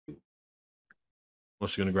I'm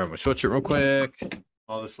just gonna grab my sweatshirt real quick.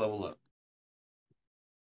 All this level up.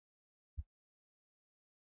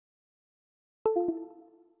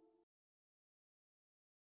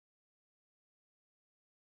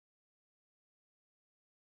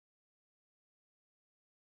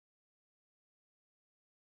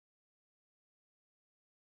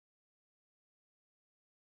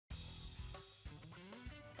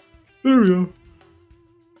 There we go.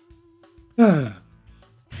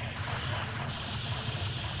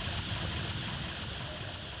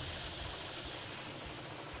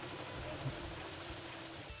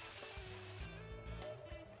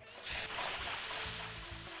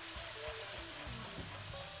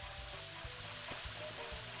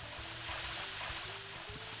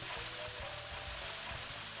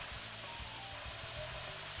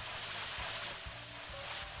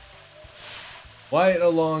 Quite a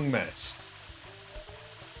long mess.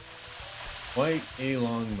 Quite a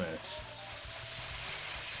long mess.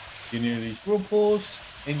 Get near these whirlpools,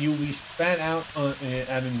 and you'll be spat out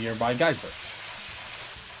at a nearby geyser.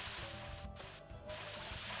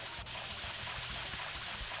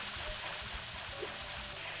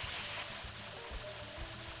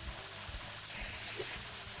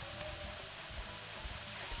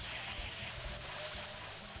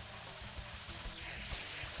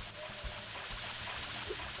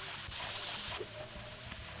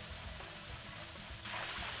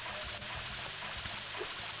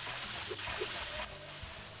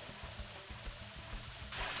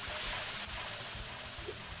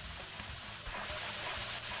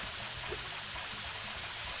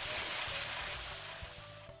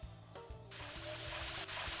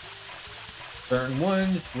 Certain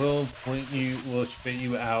ones will spit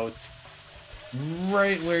you out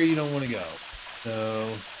right where you don't want to go. So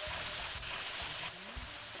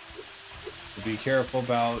be careful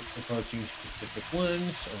about approaching specific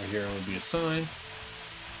ones. Over here would be a sign.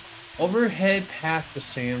 Overhead path to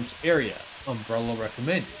Sam's area. Umbrella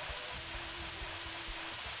recommended.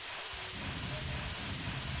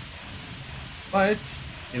 But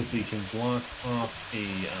if we can block off a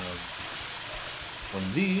one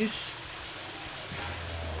of these,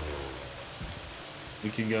 we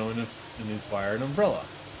can go in and acquire an umbrella.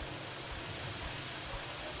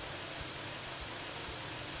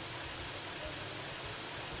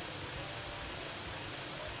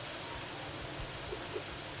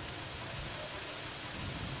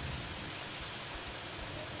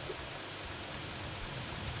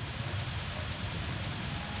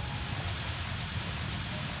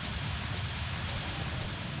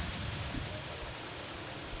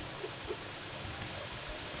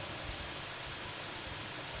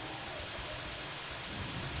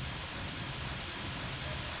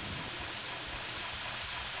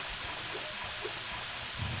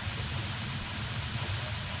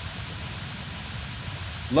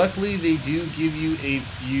 Luckily, they do give you a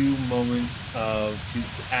few moments to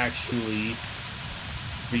actually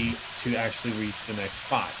reach the next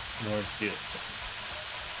spot in order to do so.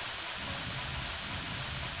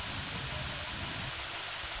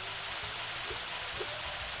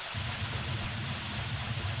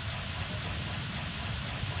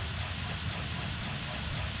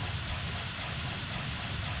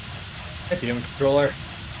 Damn controller.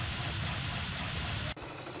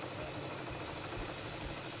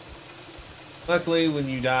 Luckily, when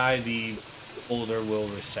you die, the boulder will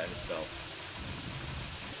reset itself.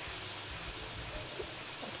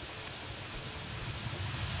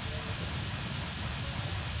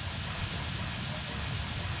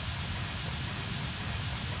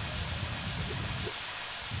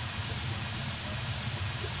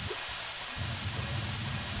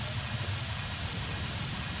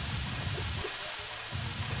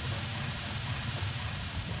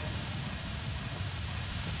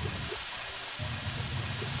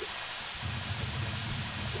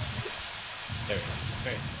 There we go.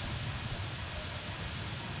 Great.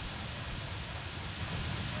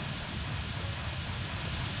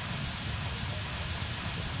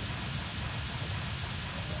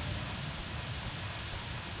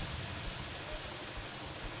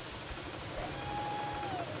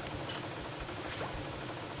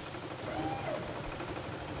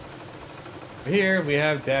 Here we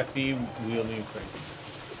have Daffy wielding Crank.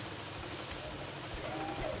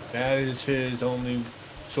 That is his only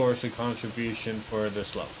source of contribution for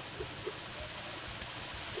this level.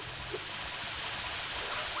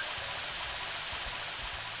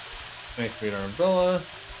 Activate our umbrella.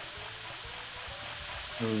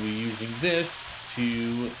 We'll be using this to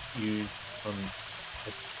use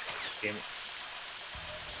damn it.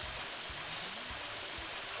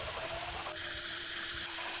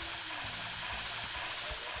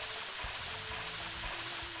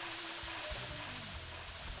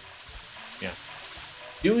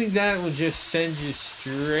 Doing that will just send you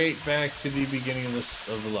straight back to the beginning of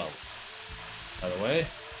the level. By the way,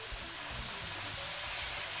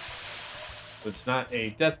 so it's not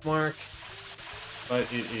a death mark, but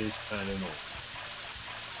it is kind of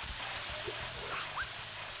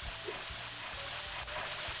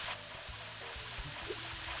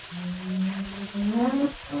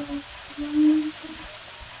annoying.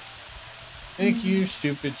 Thank you,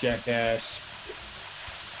 stupid jackass.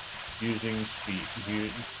 Using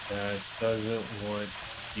speed. That doesn't want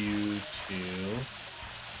you to.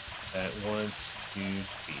 That wants to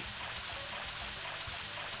speed.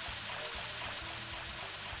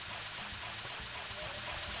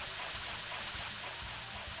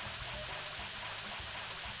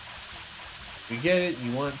 We get it.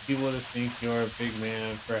 You want people to think you're a big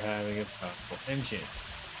man for having a powerful engine.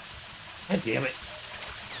 God damn it.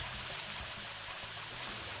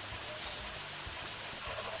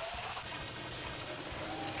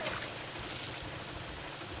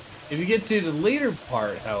 If you get to the later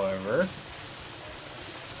part, however,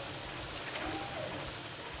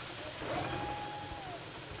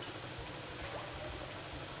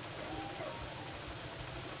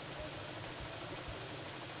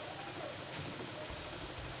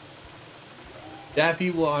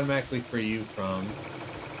 Daffy will automatically free you from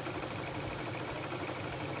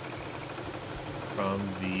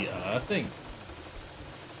the thing.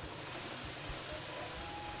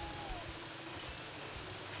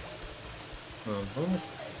 Bonus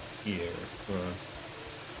here.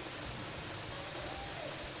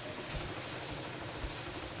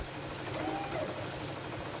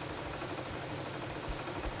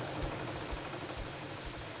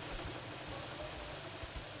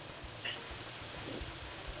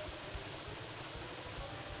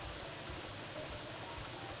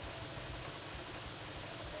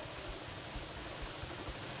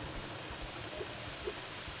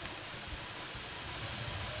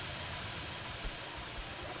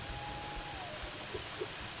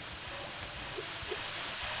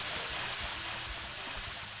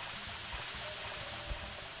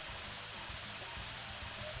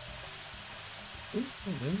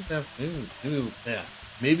 Yeah.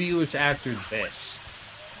 Maybe it was after this.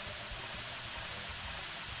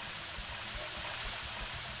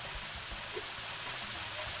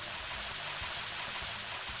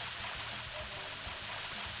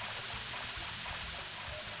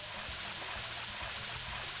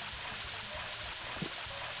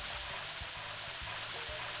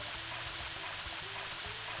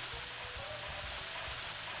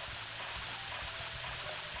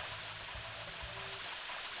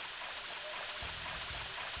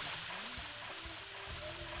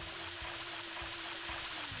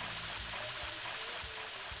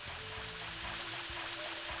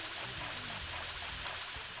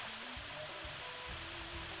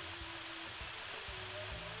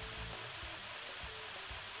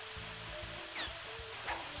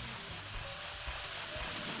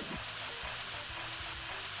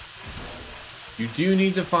 You do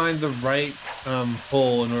need to find the right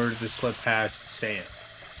hole in order to slip past sand.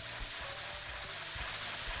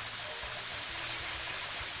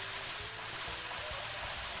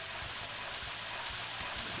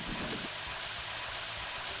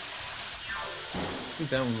 I think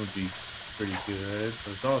that one would be pretty good. I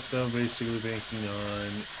was also basically banking on,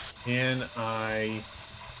 can I...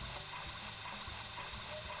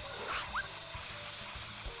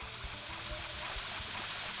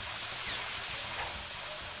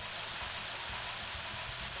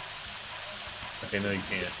 Okay, no, you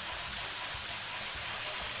can't.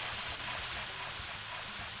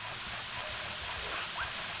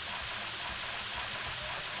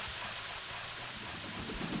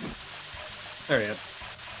 There we go.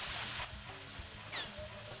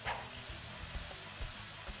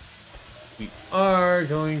 We are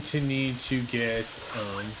going to need to get,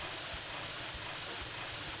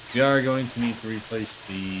 we are going to need to replace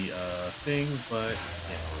the, thing, but,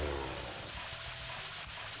 yeah.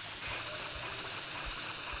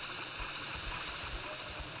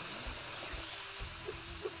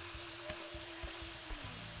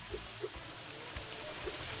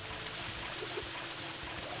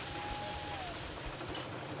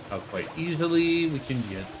 Quite easily we can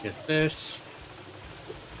get this,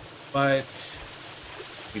 but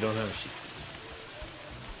we don't have a sheet.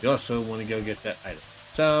 We also want to go get that item,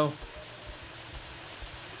 so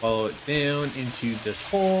follow it down into this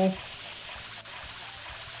hole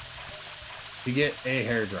to get a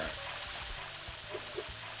hairdryer.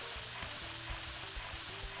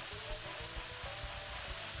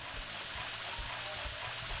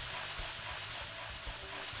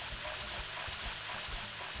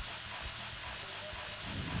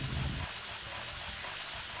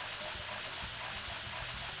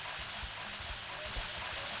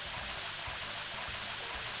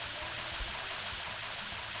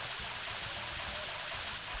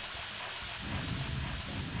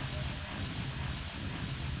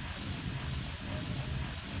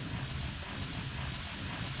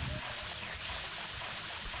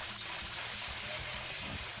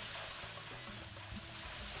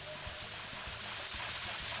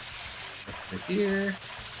 You're here.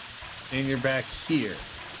 And you're back here.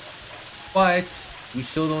 But we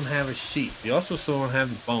still don't have a sheep. We also still don't have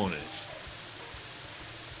the bonus.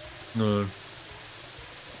 No.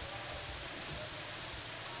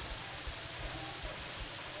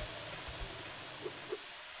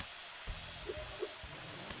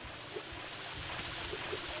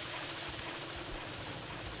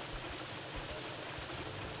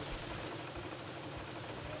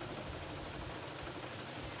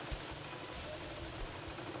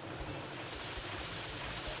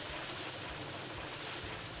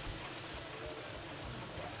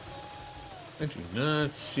 I do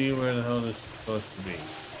not see where the hell this is supposed to be.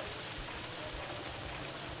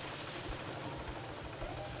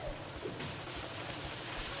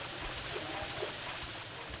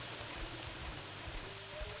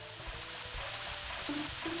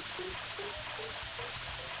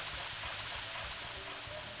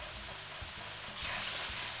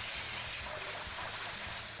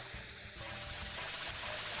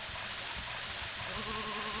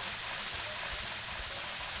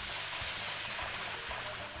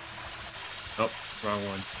 Oh, wrong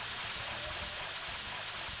one.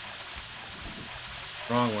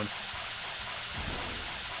 Wrong one.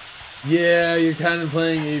 Yeah, you're kind of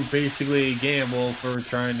playing basically a gamble for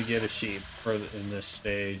trying to get a sheep in this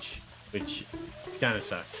stage, which kind of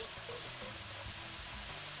sucks.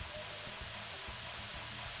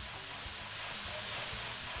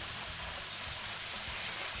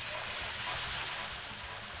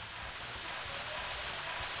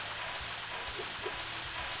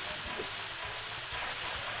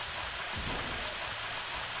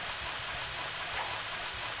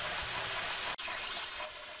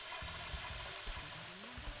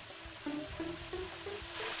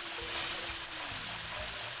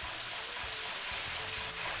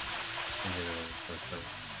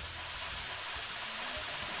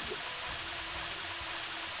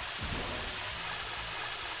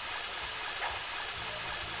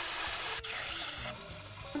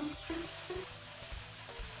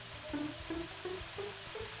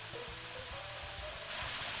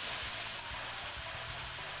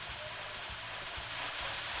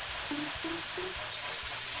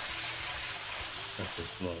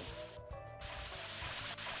 Slow.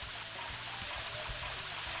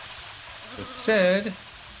 It said,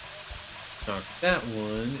 it's not that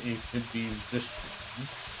one, it could be this one.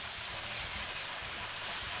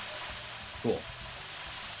 Cool.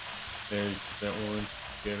 There's that one.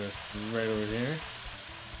 Get us right over there.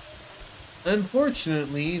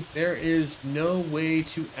 Unfortunately, there is no way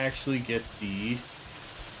to actually get the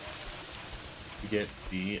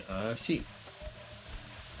sheep.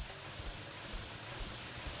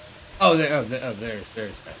 Oh, there's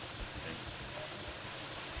that.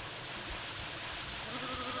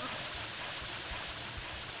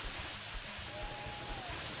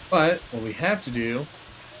 But what we have to do,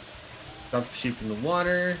 drop the sheep in the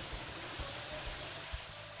water.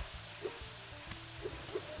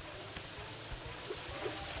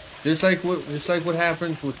 Just like what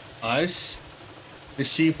happens with us, the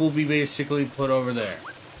sheep will be basically put over there.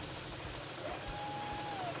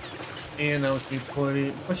 And I was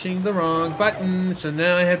pushing the wrong button, so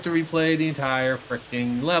now I have to replay the entire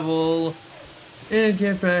freaking level and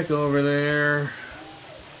get back over there.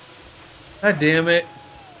 God damn it.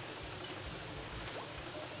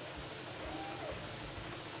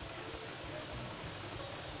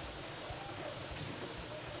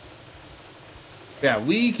 Yeah,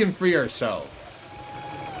 we can free ourselves.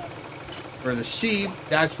 For the sheep,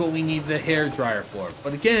 that's what we need the hairdryer for.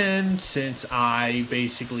 But again, since I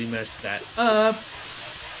basically messed that up,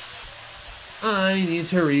 I need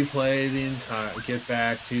to replay the entire, get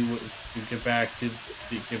back to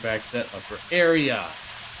that upper area.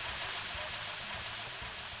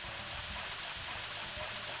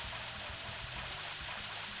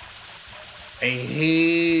 I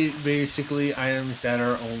hate basically items that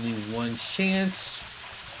are only one chance.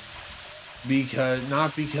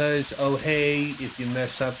 Not because, oh hey, if you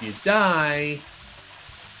mess up you die.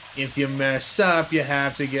 If you mess up, you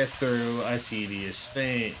have to get through a tedious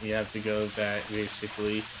thing. You have to go back,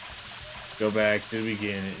 basically, go back to the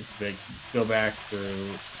beginning, go back through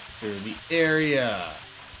the area.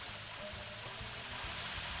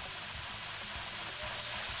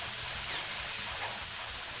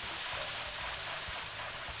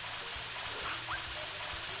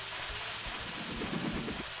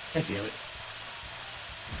 God damn it.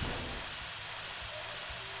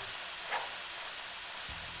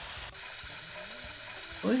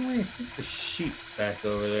 Well, anyway, I think the sheep back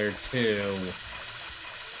over there too.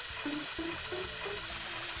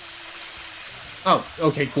 Oh,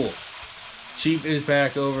 okay, cool. Sheep is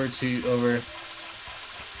back over. Sheep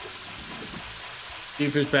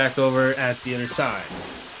is back over at the other side.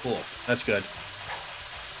 Cool. That's good.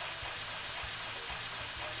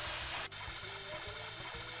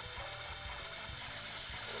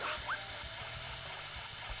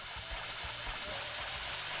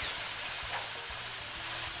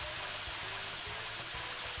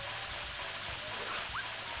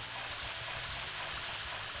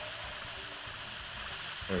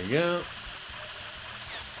 There we go.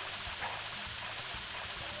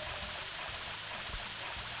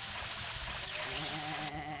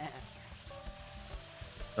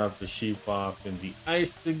 Drop the sheep off in the ice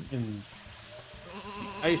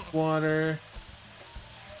water.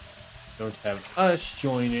 Don't have us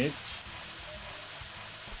join it.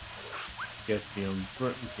 Get the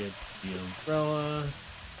umbrella.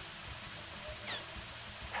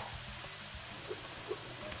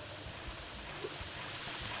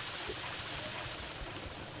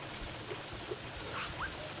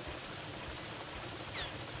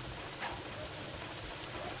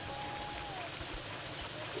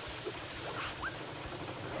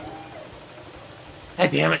 God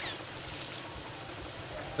damn it.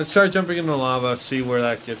 Let's start jumping in the lava, see where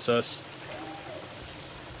that gets us.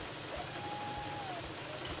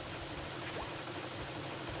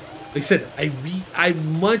 Like I said, I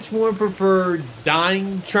much more prefer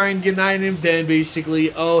dying trying to get an item than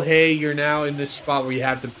basically, oh hey, you're now in this spot where you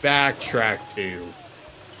have to backtrack to.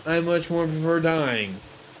 I much more prefer dying.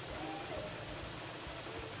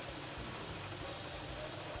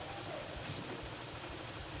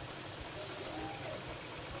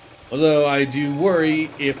 Although I do worry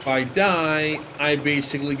if I die, I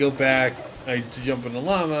basically go back, I jump in the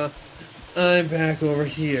lava, I'm back over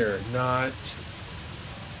here, not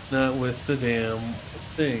with the damn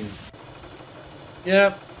thing.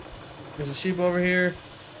 Yep, there's a sheep over here.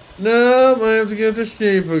 No, I have to get the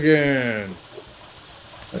sheep again.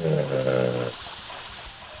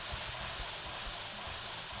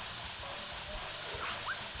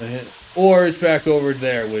 Or it's back over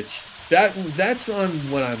there, which that's on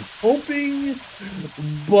what I'm hoping.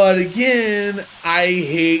 But again, I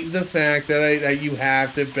hate the fact that you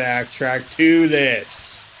have to backtrack to this.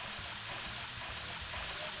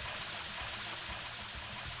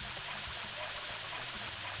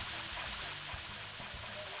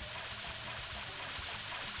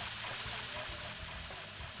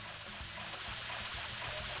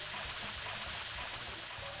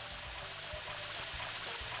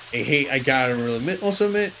 I gotta really also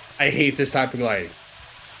admit, I hate this type of gliding.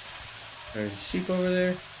 There's a sheep over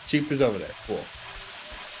there. Sheep is over there. Cool.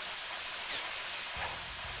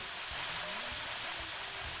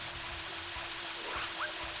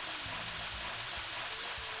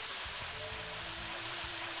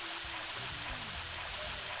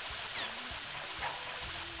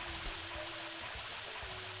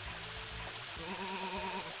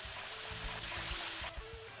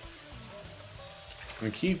 I'm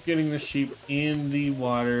gonna keep getting the sheep in the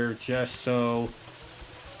water just so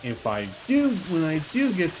when I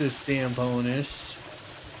do get this damn bonus,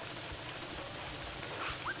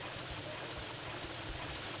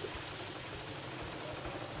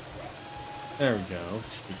 there we go,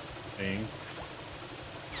 stupid thing.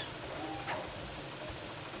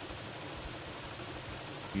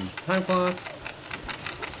 Use time clock.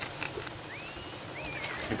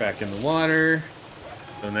 Get back in the water.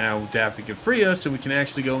 So now Daffy can free us so we can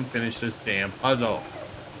actually go and finish this damn puzzle.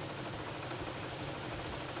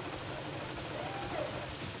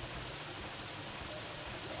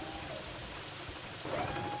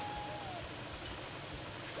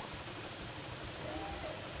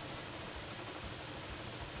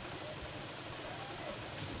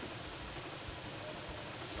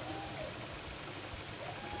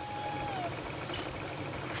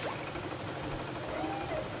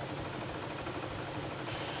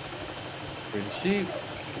 Free the sheep.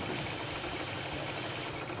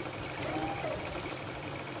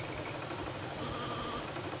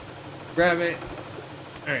 Grab it.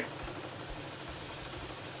 Alright.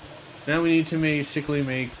 So now we need to basically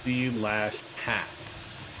make the last pass.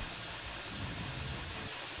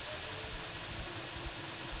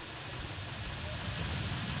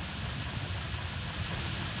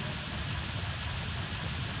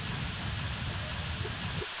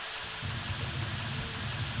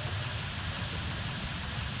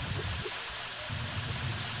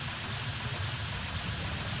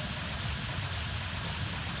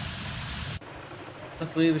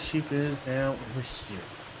 Luckily, the sheep is now over here.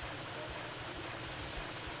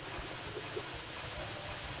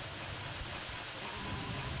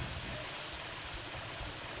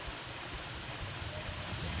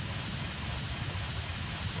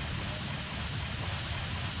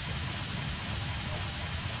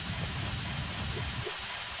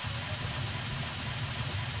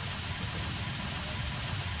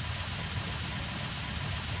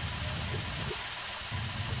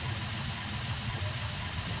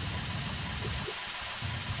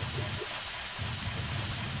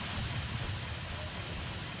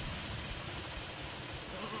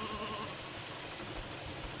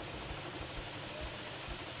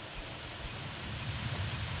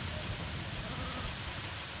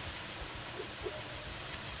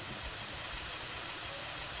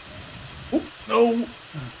 No.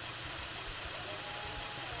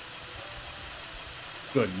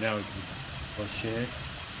 Good. Now we can push it.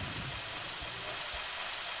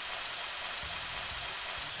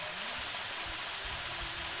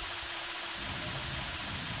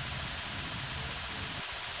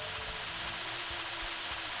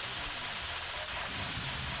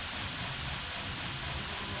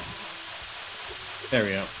 There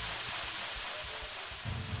we go.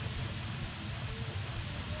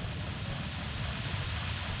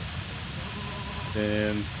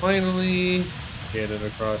 And finally, get it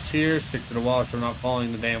across here. Stick to the wall so we're not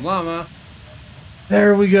falling the damn llama.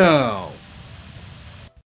 There we go.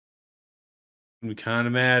 I'm kind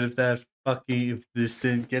of mad if this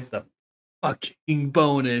didn't get the fucking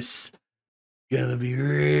bonus. Gonna be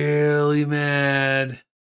really mad.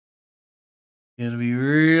 Gonna be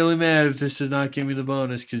really mad if this does not give me the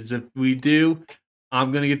bonus, because if we do,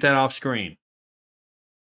 I'm gonna get that off screen.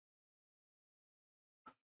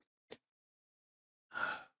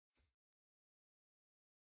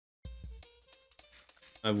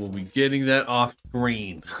 I will be getting that off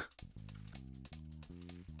screen.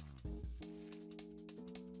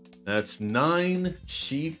 That's 9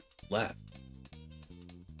 sheep left.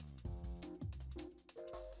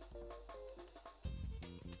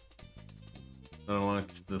 I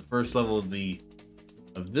want the first level of the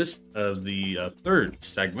third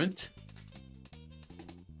segment.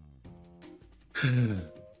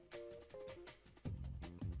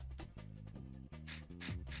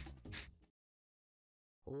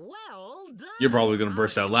 Well done. You're probably gonna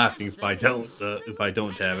burst out laughing if I don't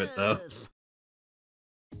have it though.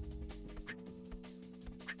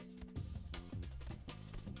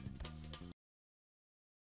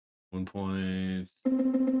 1 point.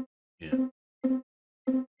 Yeah.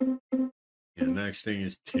 Yeah, next thing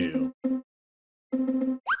is 2.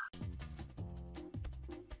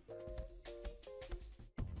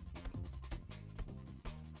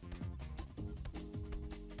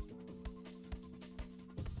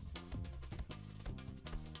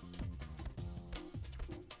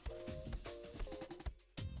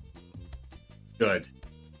 Good.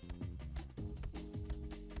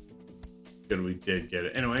 Good, we did get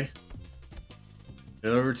it. Anyway.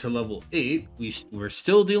 Over to level 8, we're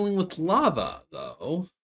still dealing with lava, though.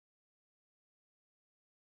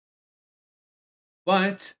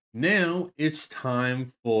 But now it's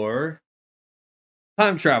time for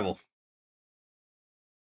time travel.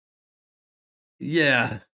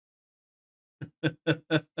 Yeah.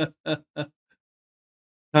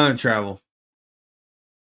 Time travel.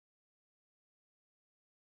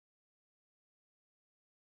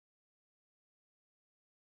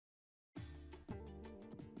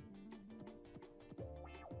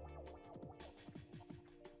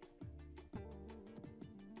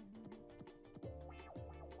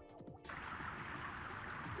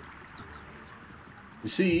 You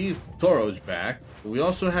see, Toro's back, but we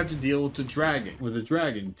also have to deal with the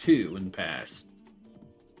dragon too in the past.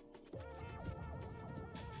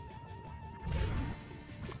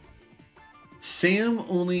 Sam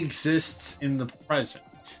only exists in the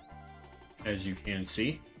present, as you can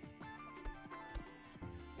see.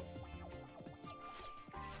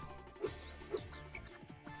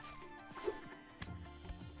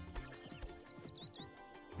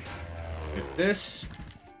 With this,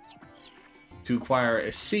 to acquire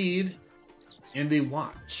a seed and a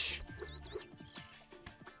watch.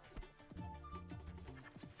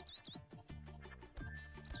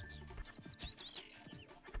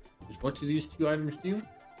 What do these 2 items do?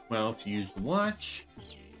 Well, if you use the watch,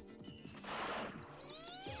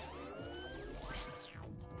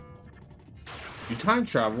 you time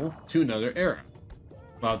travel to another era,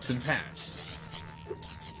 well, to the past.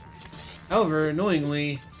 However,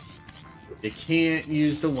 annoyingly, you can't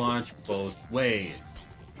use the watch both ways.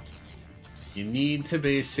 You need to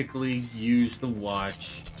basically use the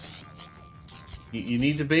watch. You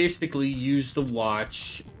need to basically use the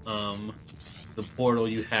watch, the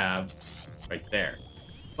portal you have right there.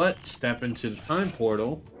 But step into the time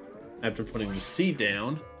portal after putting the seed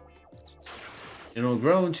down, and it'll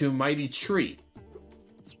grow into a mighty tree,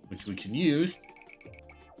 which we can use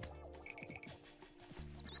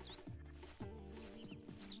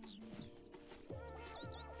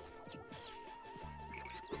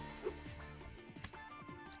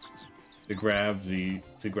to grab the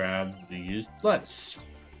used lettuce.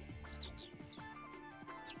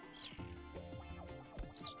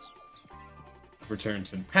 Return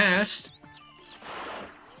to the past.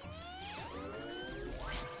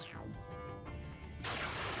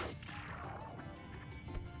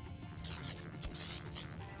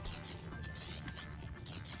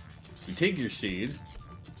 You take your seed.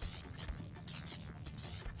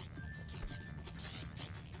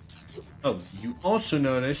 Oh, you also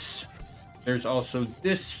notice there's also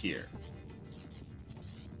this here.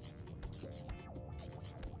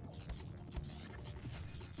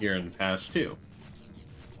 Here in the past too.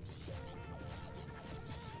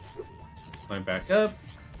 Climb back up,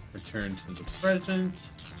 return to the present.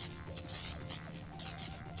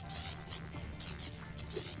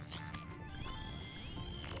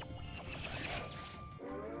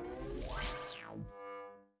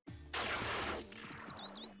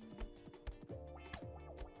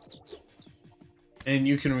 And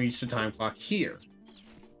you can reach the time clock here.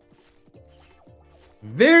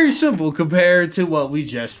 Very simple compared to what we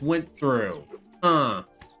just went through. Huh.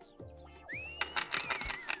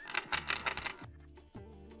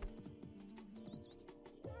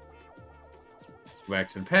 Go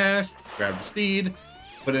back to the past, grab the steed,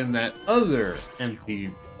 put in that other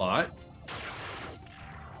empty plot.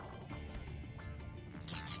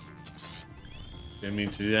 Didn't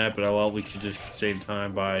mean to do that, but well, we could just save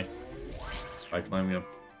time by climbing up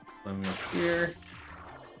here.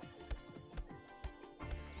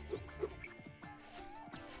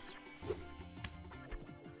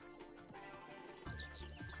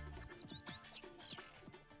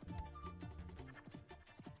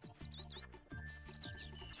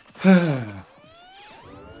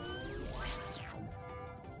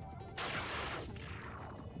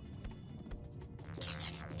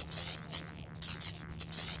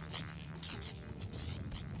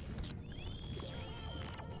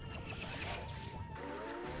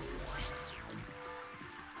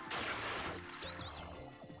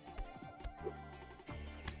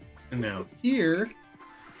 And now here,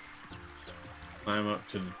 climb up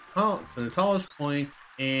to the tallest point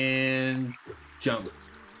and jump.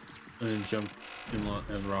 And jump and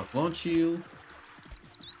have the rock launch you.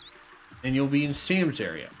 And you'll be in Sam's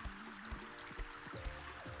area.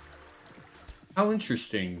 How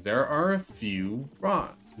interesting. There are a few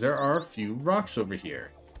rocks over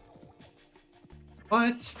here.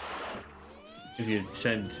 But if you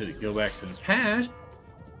decide to go back to the past,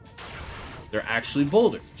 they're actually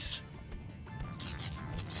boulders.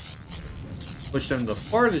 Push them the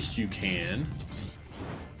farthest you can.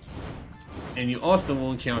 And you also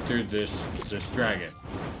will encounter this dragon.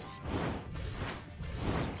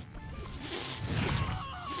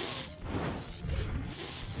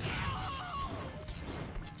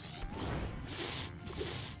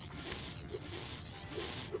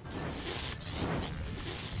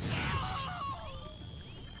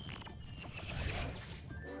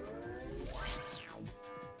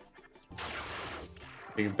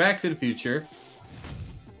 Take him back to the future,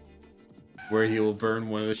 where he will burn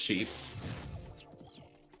one of the sheep.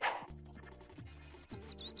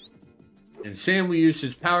 And Sam will use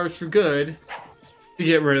his powers for good to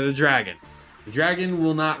get rid of the dragon. The dragon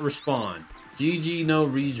will not respawn. GG no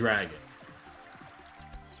re-dragon.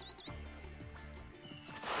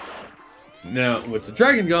 Now, with the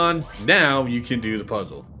dragon gone, now you can do the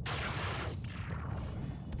puzzle.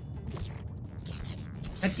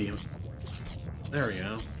 God damn it. There we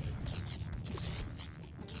go.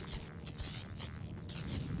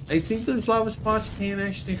 I think those lava spots can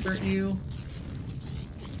actually hurt you.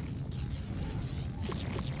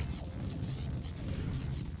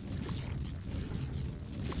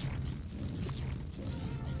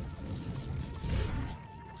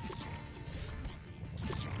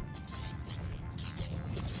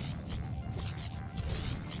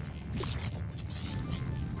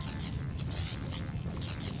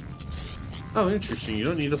 Oh, interesting. You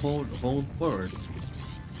don't need to hold forward.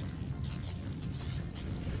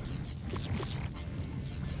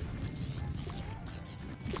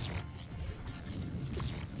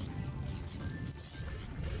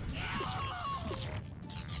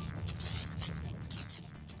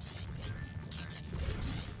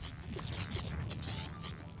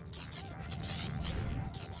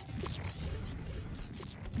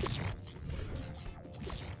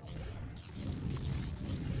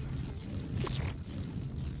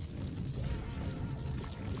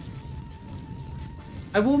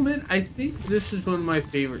 I will admit, I think this is one of my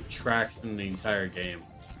favorite tracks in the entire game.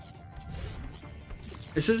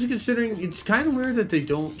 Especially considering it's kind of weird that they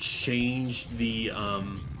don't change the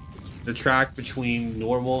track between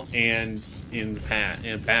normal and in the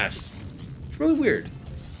past. It's really weird.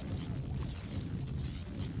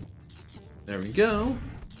 There we go.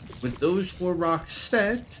 With those 4 rocks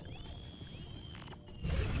set.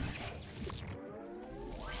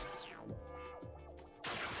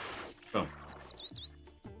 Oh.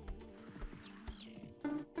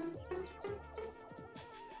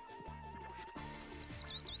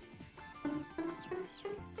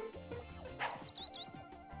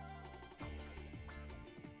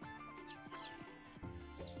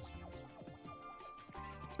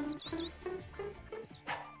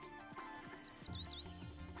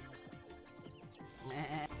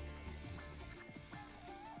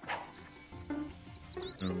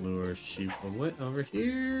 Gonna lure sheep away over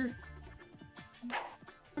here.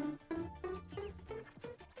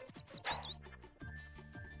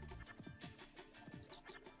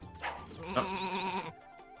 Oh.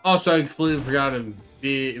 Also, I completely forgot a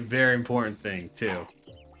very important thing too.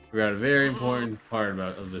 Forgot a very important part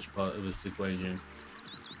of this equation.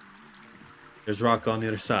 There's rock on the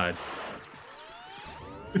other side.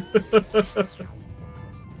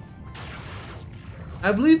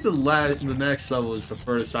 I believe the next level is the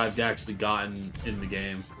furthest I've actually gotten in the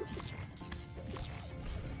game.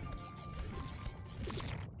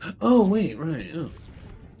 Oh wait, right.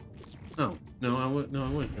 Oh, no, I was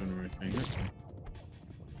doing the right thing.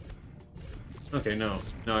 Okay, no,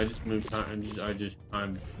 I just moved. I just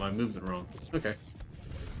timed my movement wrong. Okay.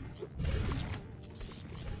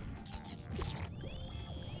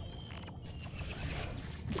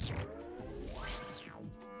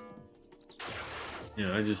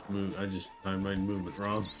 Yeah, I just timed my movement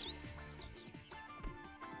wrong.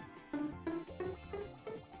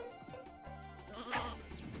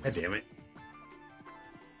 God damn it.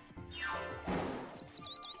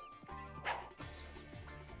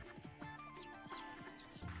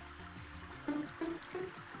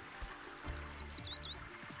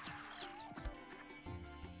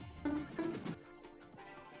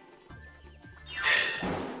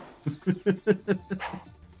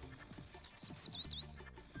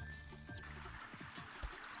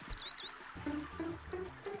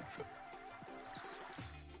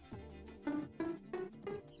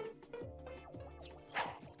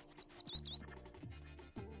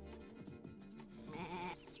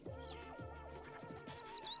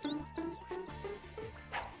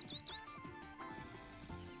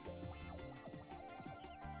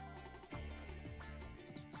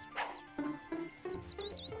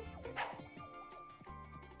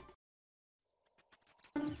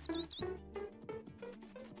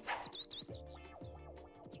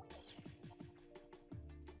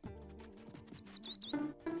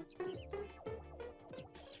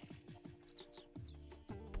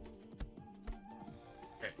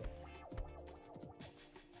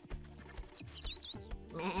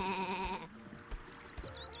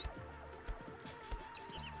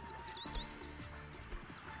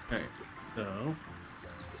 Okay, so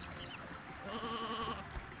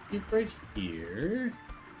keep right here.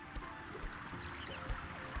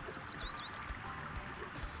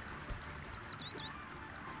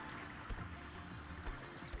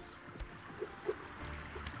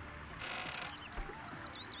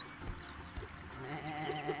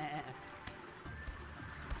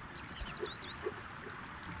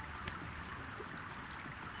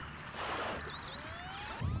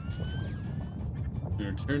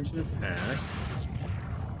 Return to the past.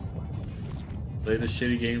 Play the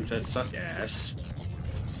shitty games that suck ass.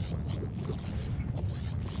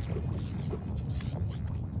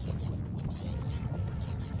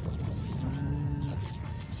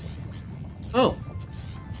 Oh,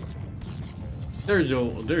 there's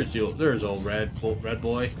old red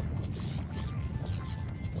boy.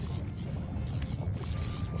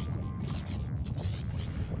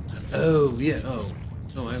 Oh yeah.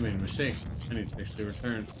 Oh, I made a mistake. I need to actually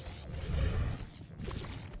return.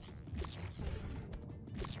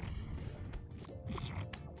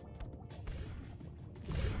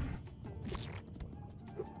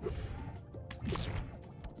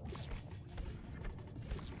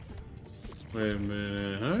 Wait a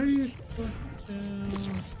minute, how are you supposed to...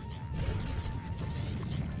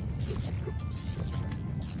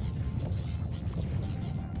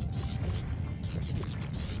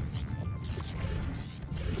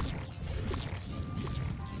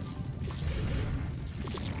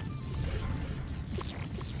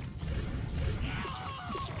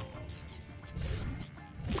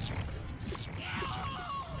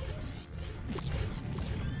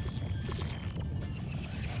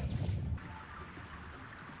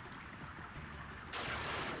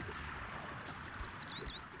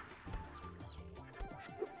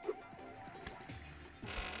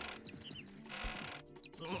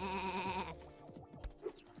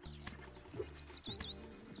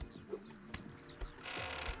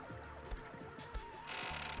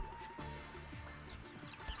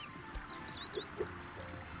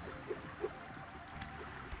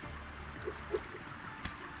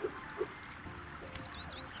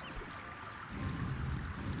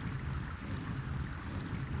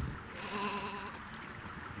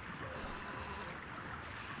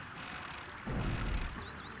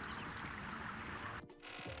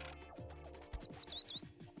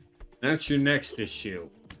 That's your next issue.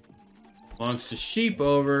 Launch the sheep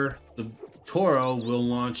over, the Toro will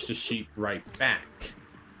launch the sheep right back.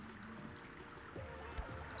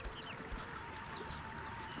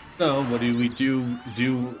 So what do we do?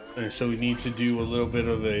 So we need to do a little bit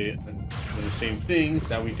of the same thing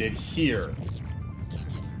that we did here.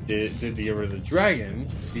 To get rid of the dragon,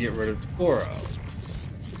 to get rid of Toro.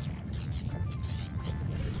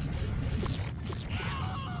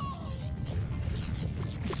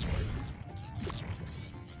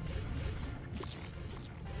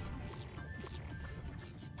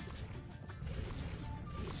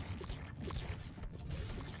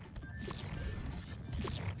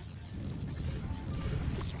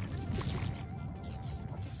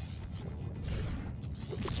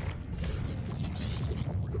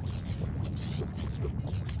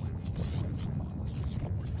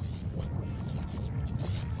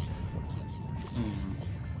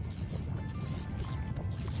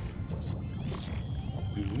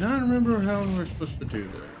 Do not remember how we're supposed to do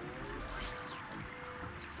this.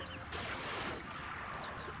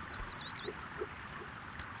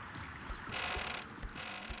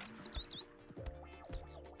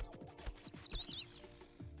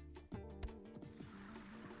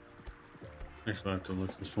 Actually, I have to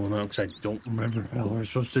look this one up because I don't remember how we're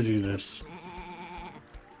supposed to do this.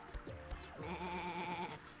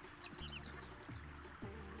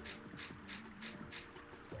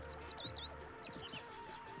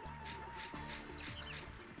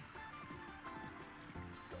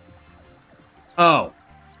 Oh.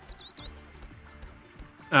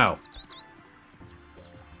 Oh.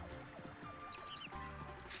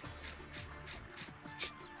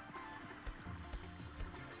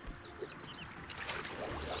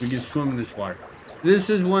 We can swim in this water. This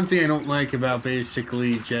is one thing I don't like about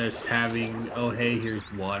basically just having, oh hey,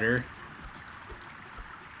 here's water.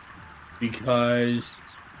 Because...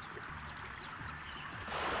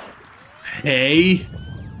 Hey!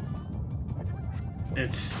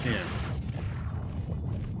 It's, yeah.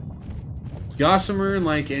 Gossamer,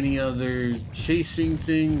 like any other chasing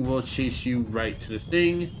thing, will chase you right to the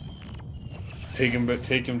thing. Take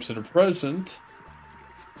him to the present.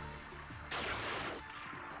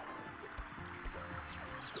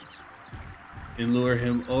 And lure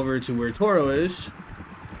him over to where Toro is.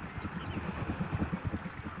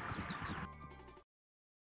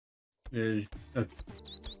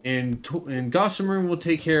 And Gossamer will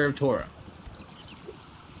take care of Toro.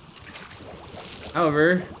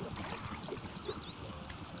 However...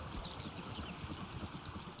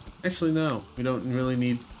 Actually, no. We don't really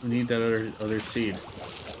need that other seed.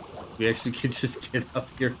 We actually could just get up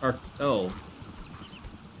here ourselves.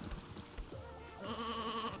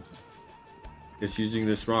 Just using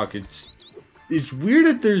this rock. It's weird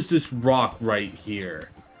that there's this rock right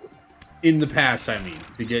here. In the past, I mean,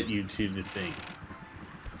 to get you to the thing.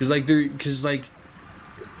 Because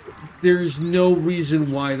there's no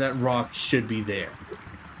reason why that rock should be there.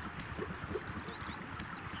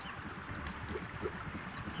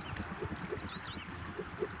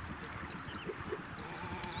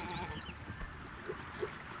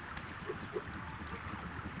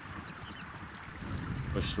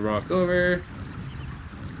 Push the rock over.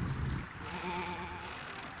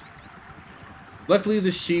 Luckily,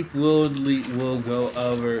 the sheep will go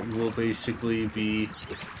over. Will basically be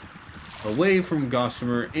away from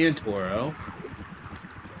Gossamer and Toro.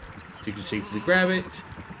 So you can safely grab it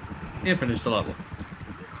and finish the level.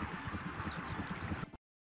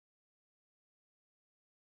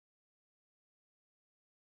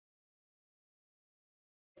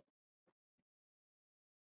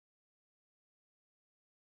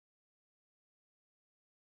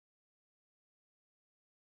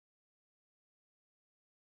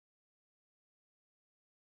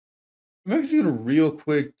 I'm actually gonna real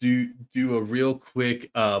quick do a real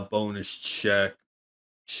quick bonus check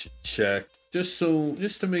just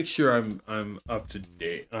to make sure I'm up to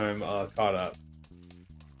date. I'm caught up.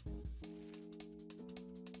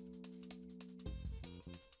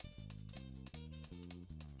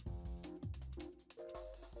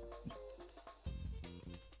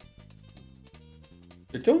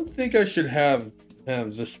 I don't think I should have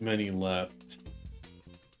this many left.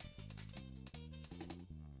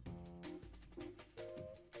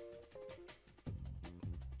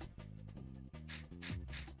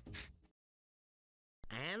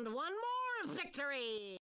 And one more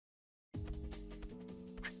victory!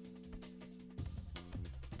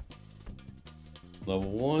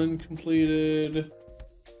 Level 1 completed.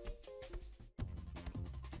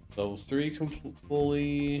 Level 3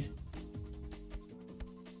 fully.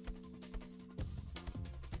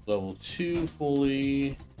 Level 2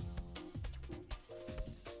 fully.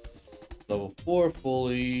 Level 4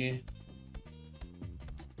 fully.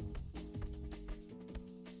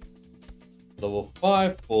 Level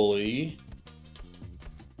 5 fully.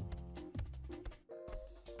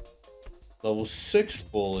 Level 6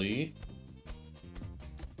 fully.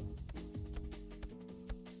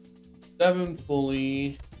 7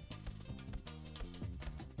 fully.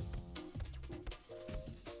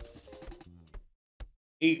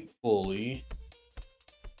 8 fully.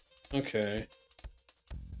 Okay.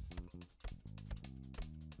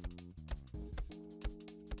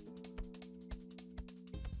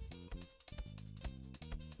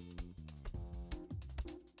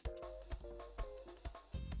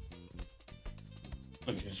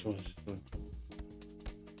 Okay, so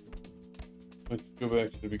let's go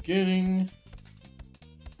back to the beginning.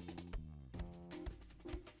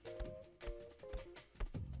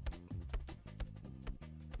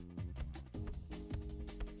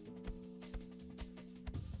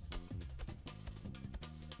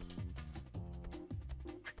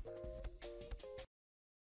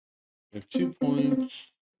 We have 2 points.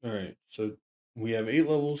 All right, so we have 8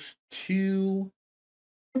 levels. 2.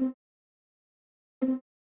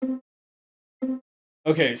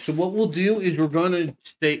 Okay, so what we'll do is we're gonna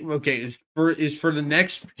stay. Okay, is for the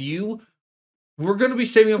next few. We're gonna be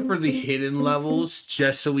saving up for the hidden levels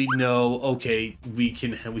just so we know. Okay, we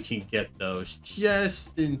can get those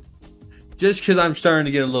just because I'm starting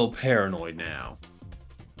to get a little paranoid now.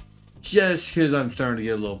 Just because I'm starting to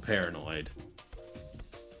get a little paranoid.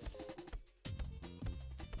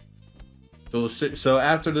 So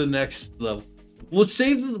after the next level, we'll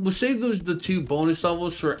save the 2 bonus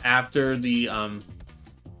levels for after the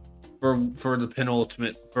for the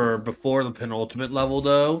penultimate before the penultimate level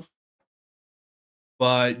though.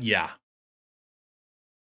 But yeah.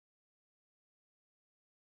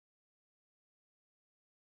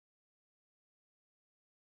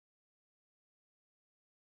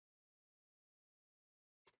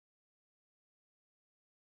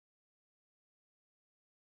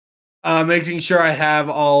 Making sure I have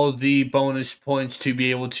all the bonus points to be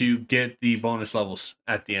able to get the bonus levels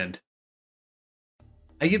at the end.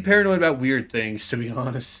 I get paranoid about weird things, to be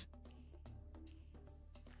honest.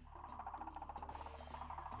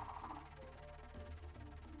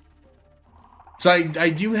 So I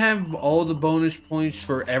do have all the bonus points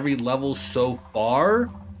for every level so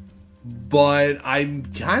far, but I'm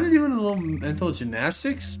kind of doing a little mental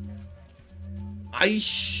gymnastics. I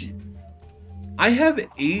have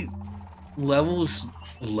 8 levels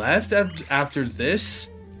left after this,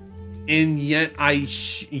 and yet I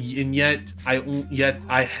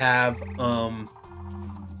have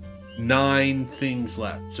 9 things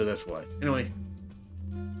left, so that's why. Anyway,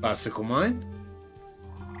 classical mind,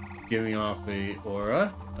 giving off a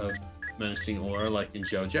aura of menacing aura like in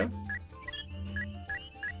JoJo.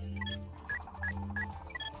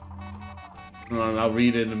 Hold on, I'll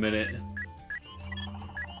read it in a minute.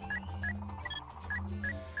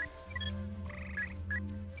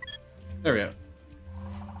 There we go.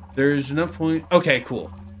 There's enough point. Okay,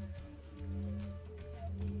 cool.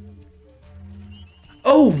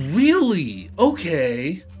 Oh, really?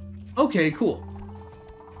 Okay. Okay, cool.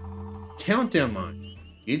 Countdown mine.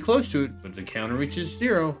 Get close to it, but the counter reaches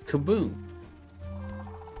 0. Kaboom.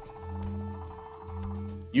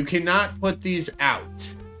 You cannot put these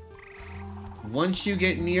out. Once you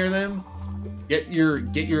get near them, get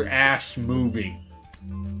your ass moving.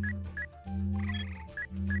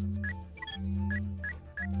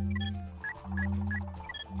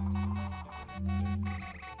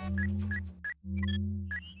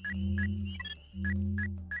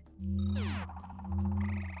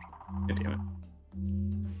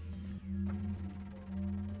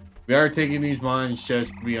 We are taking these mines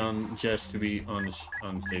just to be on the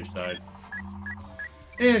safe side,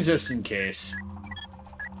 and just in case.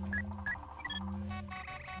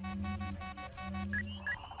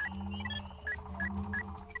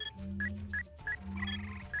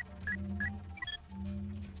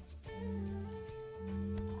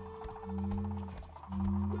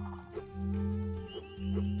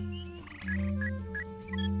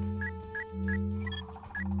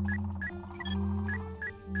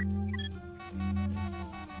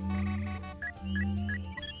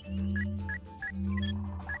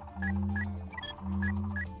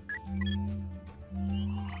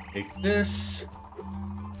 Take this.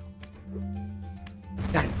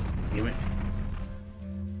 God damn it.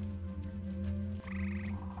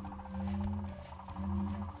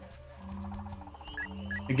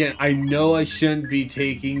 Again, I know I shouldn't be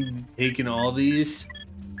taking all these,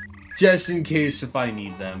 just in case if I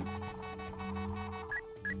need them.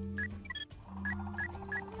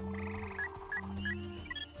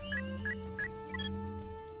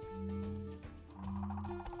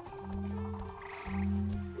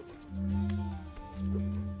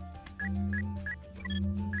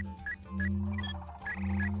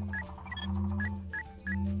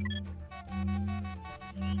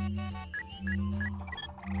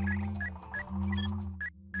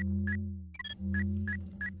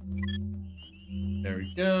 There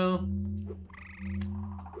we go.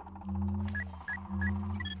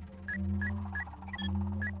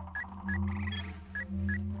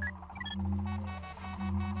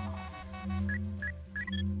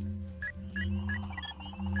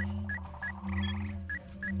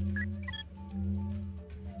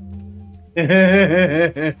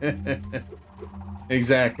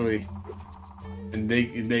 Exactly. And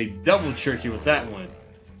they double trick you with that one.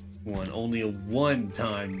 Only a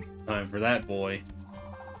one-time for that boy.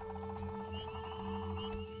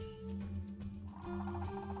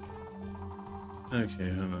 Okay,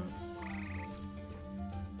 hold on.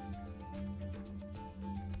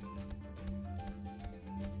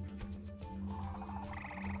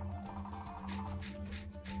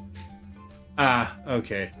 Ah,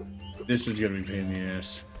 okay. This one's gonna be a pain in the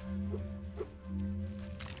ass.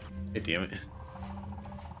 Hey, damn it.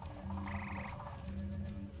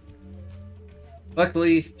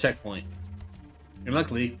 Luckily, checkpoint. And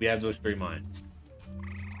luckily, we have those 3 mines.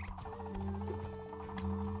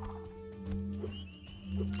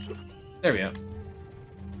 There we go.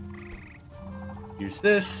 Use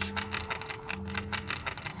this.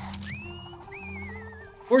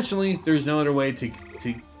 Fortunately, there's no other way to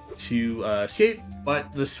escape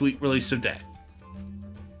but the sweet release of death.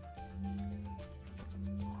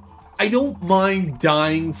 I don't mind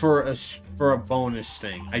dying for a bonus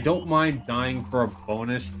thing. I don't mind dying for a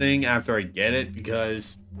bonus thing after I get it,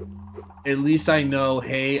 because at least I know,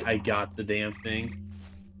 hey, I got the damn thing.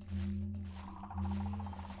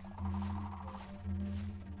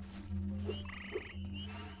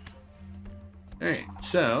 Alright,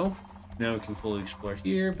 so now we can fully explore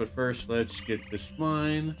here, but first let's get this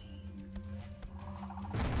mine.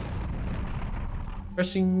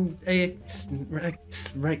 Pressing X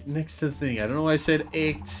right next to the thing. I don't know why I said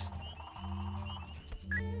X.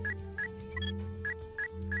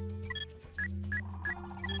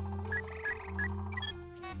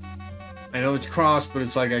 I know it's cross, but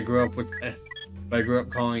it's like I grew up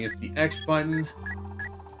calling it the X button.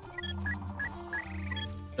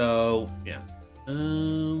 So yeah.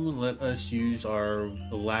 Let us use our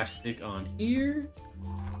elastic on here.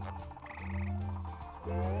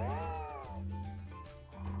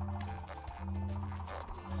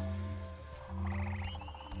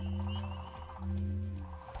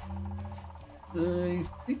 I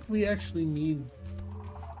think we actually need...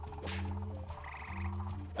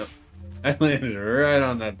 Oh, I landed right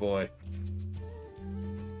on that boy.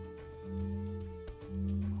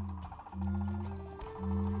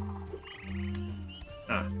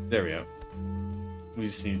 Ah, there we go. We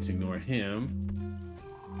just need to ignore him.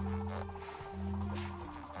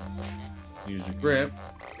 Use a grip.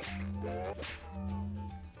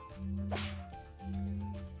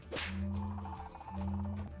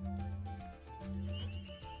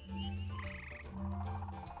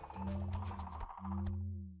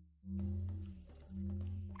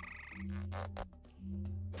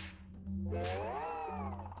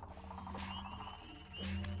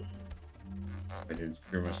 I didn't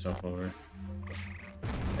screw myself over.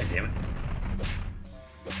 God damn it.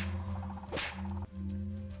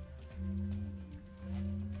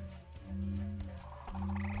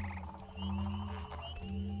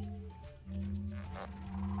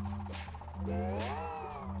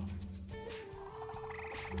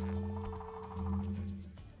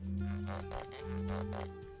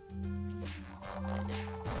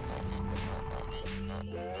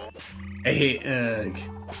 I hate I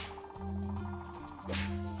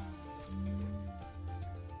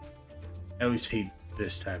always hate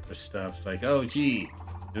this type of stuff. It's like, oh gee,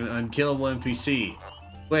 an unkillable NPC.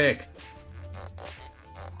 Quick.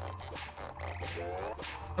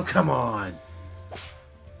 Oh, come on.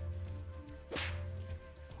 I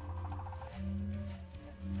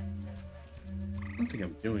don't think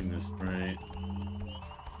I'm doing this right.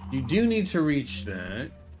 You do need to reach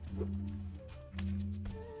that.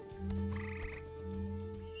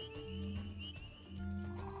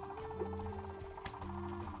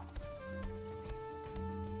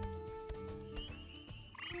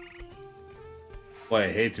 Boy,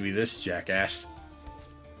 I hate to be this jackass.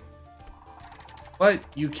 But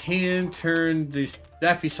you can turn the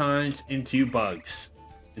Daffy signs into bugs.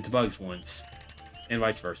 Once. And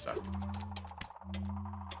vice versa.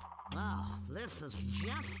 Oh, this is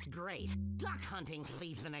just great. Duck hunting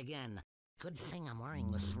season again. Good thing I'm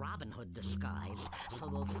wearing this Robin Hood disguise, so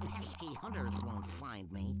those pesky hunters won't find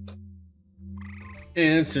me.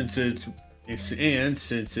 And since it's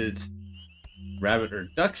rabbit or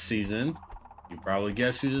duck season, you probably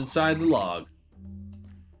guess who's inside the log.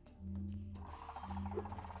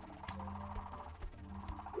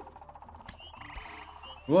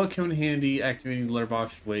 Will come in handy activating the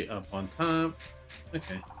letterbox way up on top.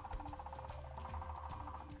 Okay.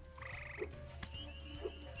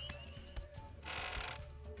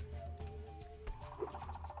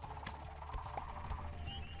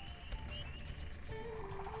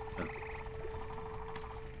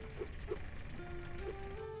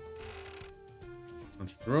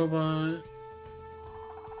 That's the robot.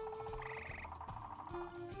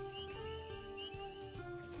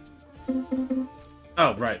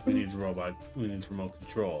 Oh, right. We need the robot. We need remote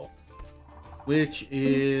control. Which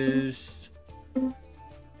is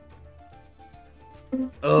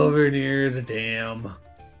over near the damn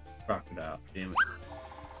crocodile. Damn it.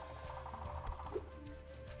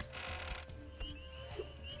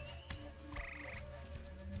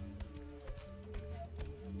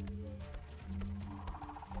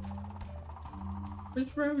 Where's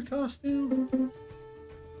the rabbit costume?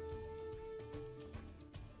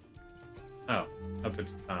 Oh, up at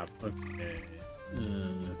the top. Okay. I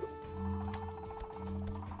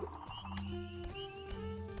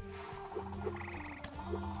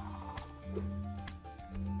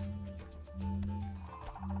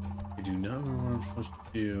do not know what I'm supposed to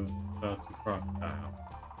do about the crocodile.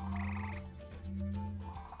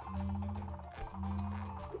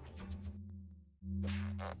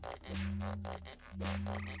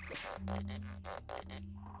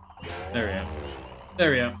 There we go.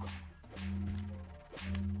 There we go.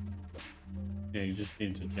 Yeah, you just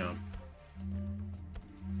need to jump.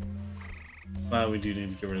 But we do need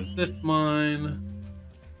to get rid of this mine.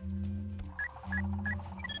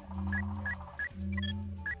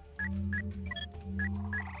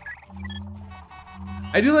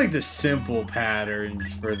 I do like the simple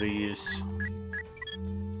patterns for these.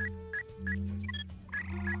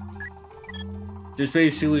 Just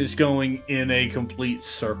basically just going in a complete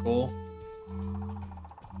circle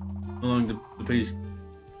along the base.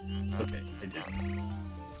 Okay, I did.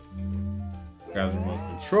 Grab the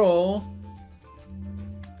remote control.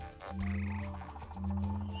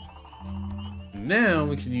 Now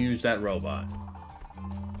we can use that robot.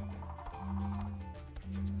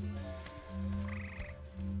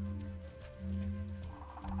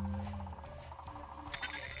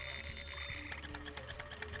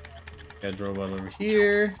 Got the robot over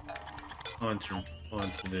here. Onto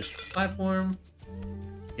this platform.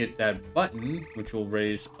 Hit that button, which will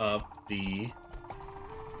raise up the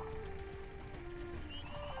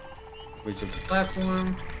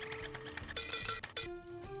platform.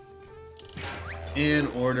 And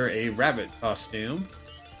order a rabbit costume.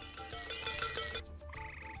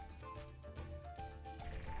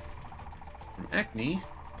 From Acne.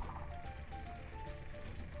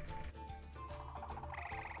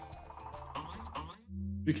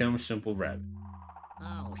 Become a simple rabbit.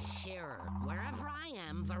 Oh, sure. Wherever I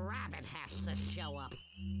am, the rabbit has to show up.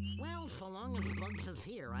 Well, so long as Bugs is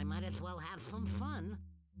here, I might as well have some fun.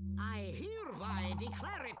 I hereby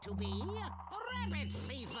declare it to be rabbit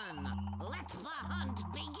season. Let the hunt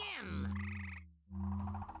begin.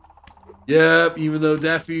 Yep, even though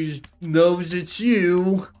Daffy knows it's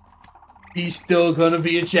you, he's still gonna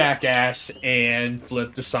be a jackass and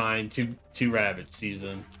flip the sign to rabbit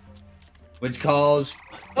season. Which calls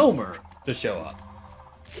Homer to show up.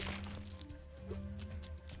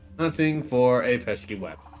 Hunting for a pesky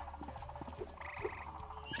weapon.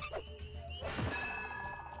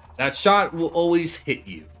 That shot will always hit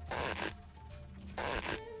you.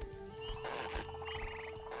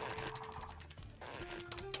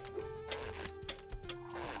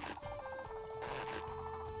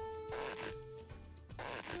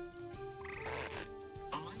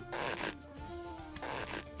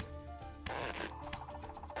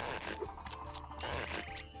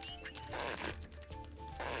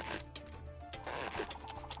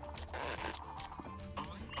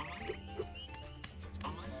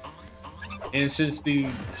 And since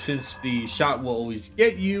the shot will always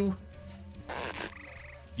get you,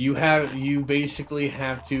 you basically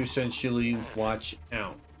have to essentially watch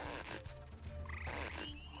out.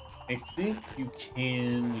 I think you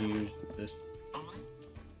can use this.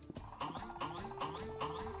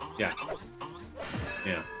 Yeah.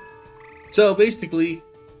 Yeah. So basically,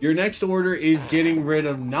 your next order is getting rid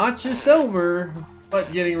of not just Elmer,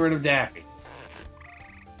 but getting rid of Daffy.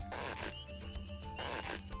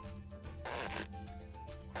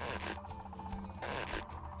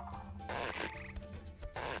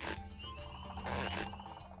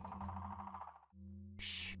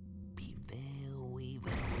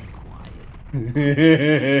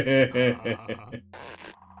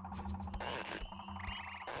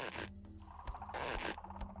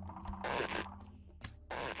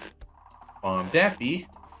 Bomb Daffy.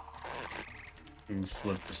 And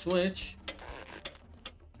flip the switch.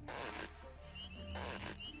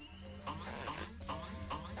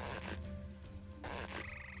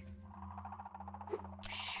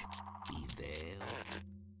 Shh, be there.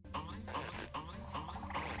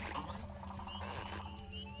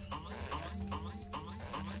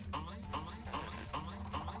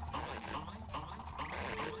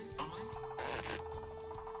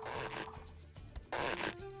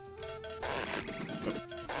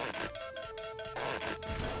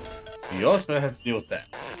 You also have to deal with that.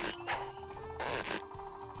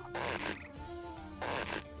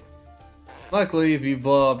 Luckily, if you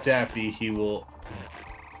blow up Daffy, he will...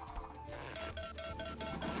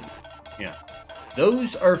 Yeah.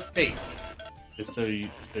 Those are fake. Just so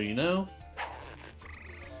you know.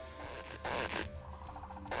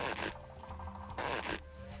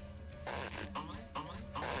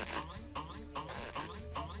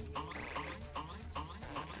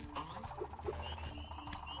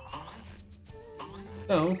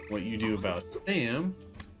 So, what you do about Sam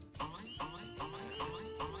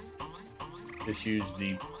is use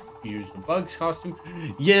the Bugs costume.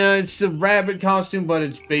 Yeah, it's the rabbit costume, but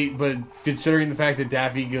it's bait. But considering the fact that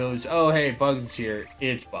Daffy goes, "Oh hey, Bugs is here,"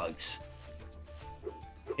 it's Bugs.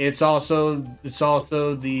 It's also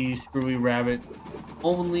the screwy rabbit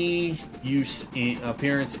only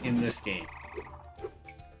appearance in this game.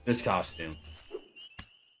 This costume.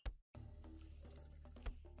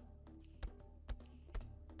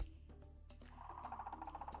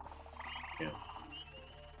 Yeah.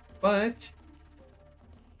 But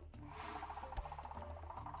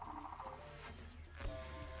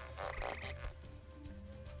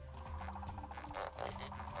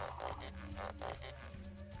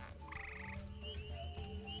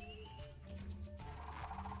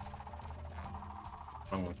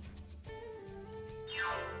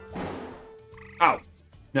ow!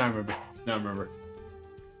 Now I remember. Now I remember.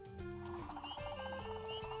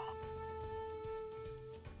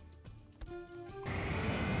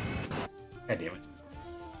 God damn it.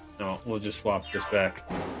 No, we'll just swap this back.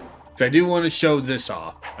 So I do want to show this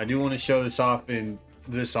off. I do want to show this off and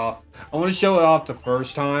this off. I want to show it off the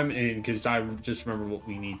first time, and because I just remember what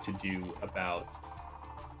we need to do about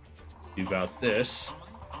this.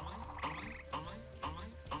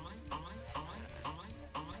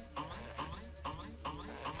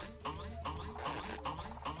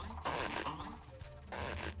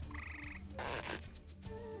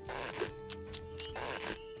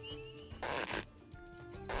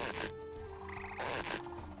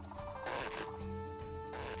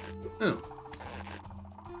 Oh.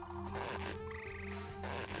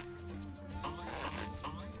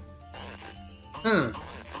 Huh.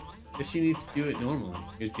 Guess you need to do it normally.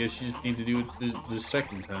 I guess you just need to do it the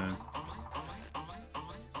second time.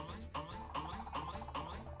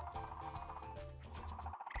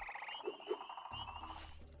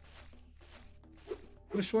 I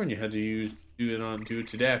would have sworn you had to do it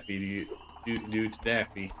to Daffy to do it to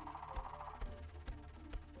Daffy.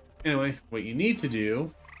 Anyway, what you need to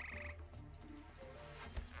do .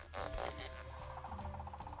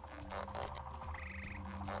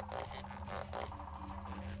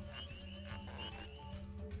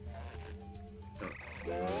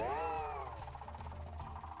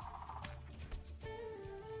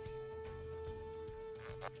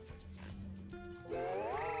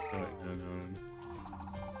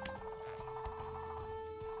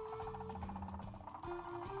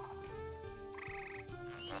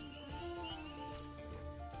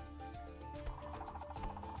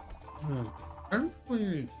 I don't know what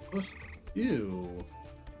you're supposed to do.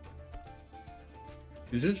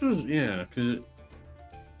 Cause this was, yeah, cause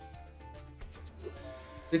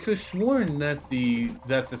I could have sworn that the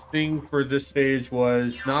thing for this stage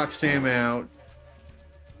was knock Sam out,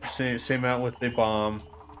 Sam out with a bomb,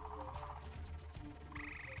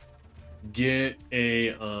 get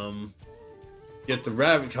the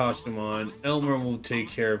rabbit costume on. Elmer will take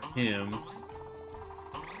care of him.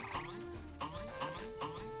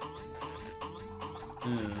 I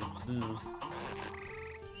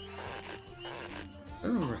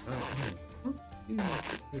don't remember how do you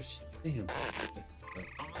understand.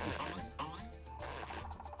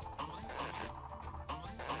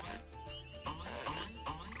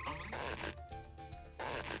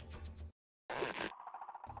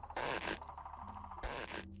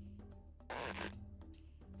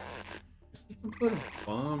 Is he put a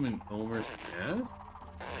bomb in Elmer's path?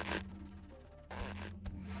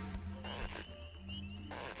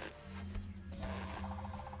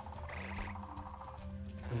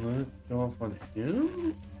 Let it go off on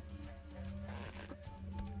him?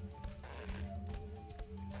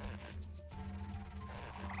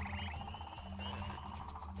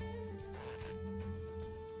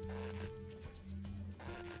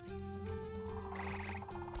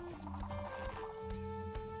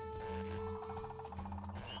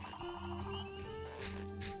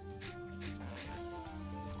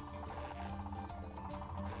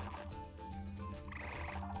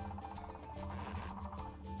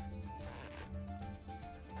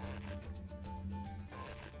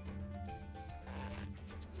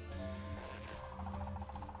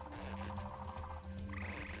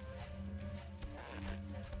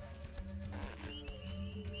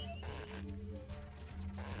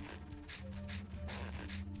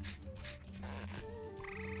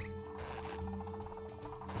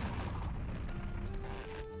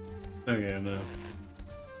 Okay, no.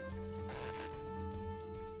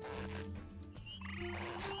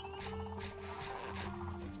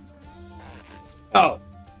 Oh.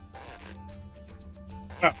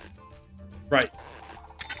 Oh. Right.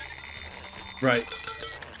 Right.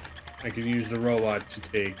 I can use the robot to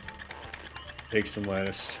take some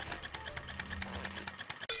lettuce.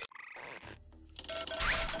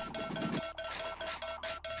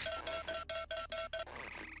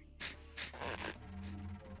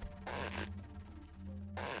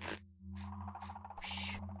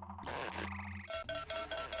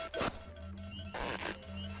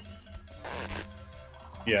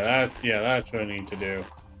 Yeah, that's what I need to do.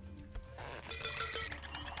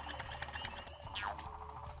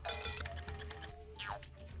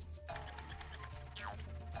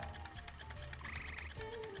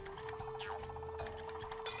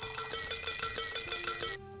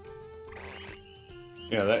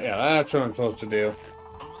 Yeah, that's what I'm supposed to do.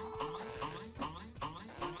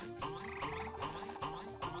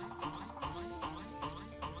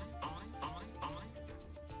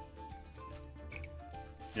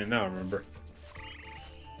 Yeah, now I remember.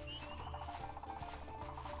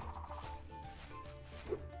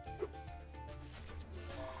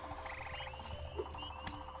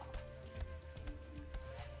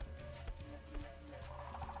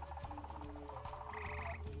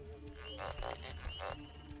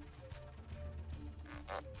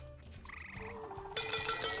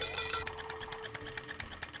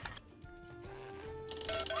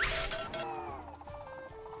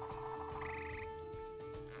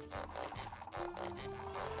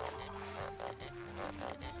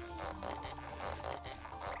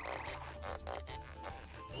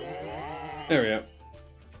 There we go.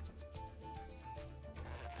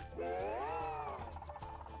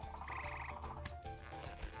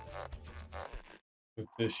 Put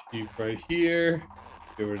this sheep right here.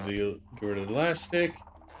 Get rid of the elastic.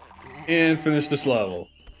 And finish this level.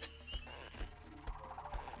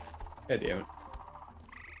 God damn it.